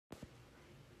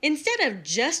Instead of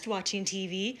just watching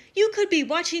TV, you could be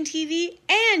watching TV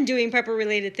and doing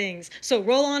prepper-related things. So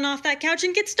roll on off that couch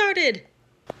and get started.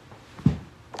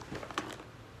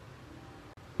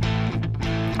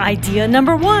 Idea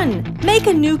number 1, make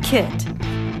a new kit.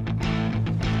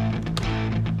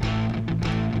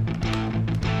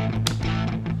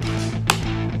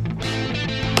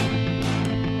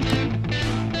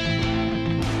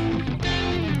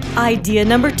 Idea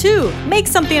number 2, make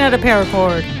something out of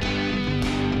paracord.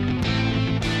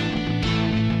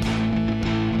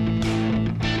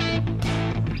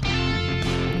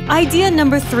 Idea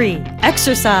number 3,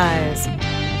 exercise.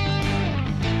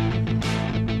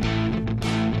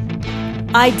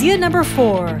 Idea number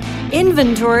 4,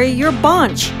 inventory your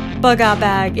bunch. Bug out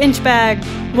bag, inch bag,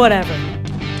 whatever.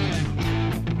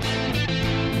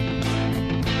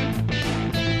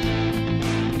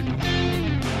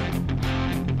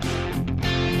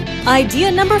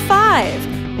 Idea number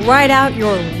 5, write out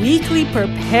your weekly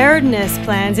preparedness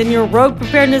plans in your Rogue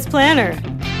Preparedness Planner.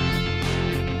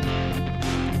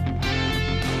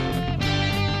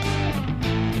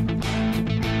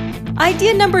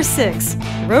 Idea number 6,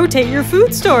 rotate your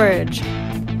food storage.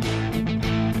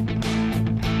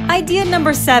 Idea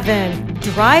number 7,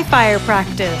 dry fire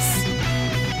practice.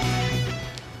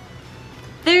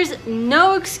 There's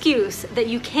no excuse that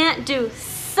you can't do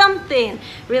something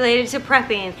related to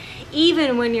prepping,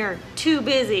 even when you're too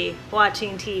busy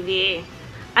watching TV.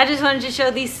 I just wanted to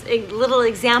show these little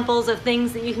examples of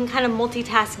things that you can kind of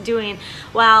multitask doing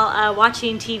while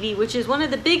watching TV, which is one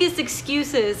of the biggest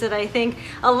excuses that I think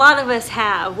a lot of us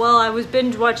have. Well, I was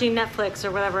binge watching Netflix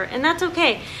or whatever, and that's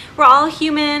okay. We're all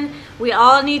human, we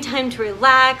all need time to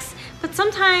relax, but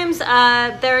sometimes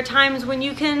there are times when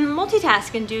you can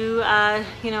multitask and do, a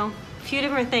few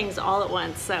different things all at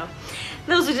once. So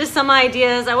those are just some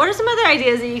ideas. What are some other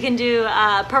ideas that you can do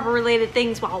prepper related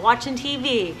things while watching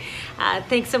TV?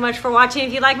 Thanks so much for watching.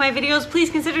 If you like my videos, please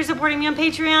consider supporting me on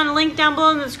Patreon. Link down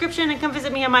below in the description, and come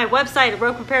visit me on my website at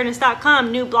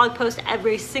roguepreparedness.com. New blog post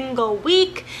every single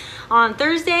week on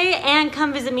Thursday, and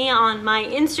come visit me on my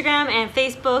Instagram and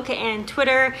Facebook and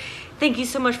Twitter. Thank you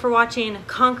so much for watching.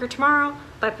 Conquer tomorrow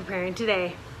by preparing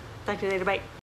today. Talk to you later. Bye.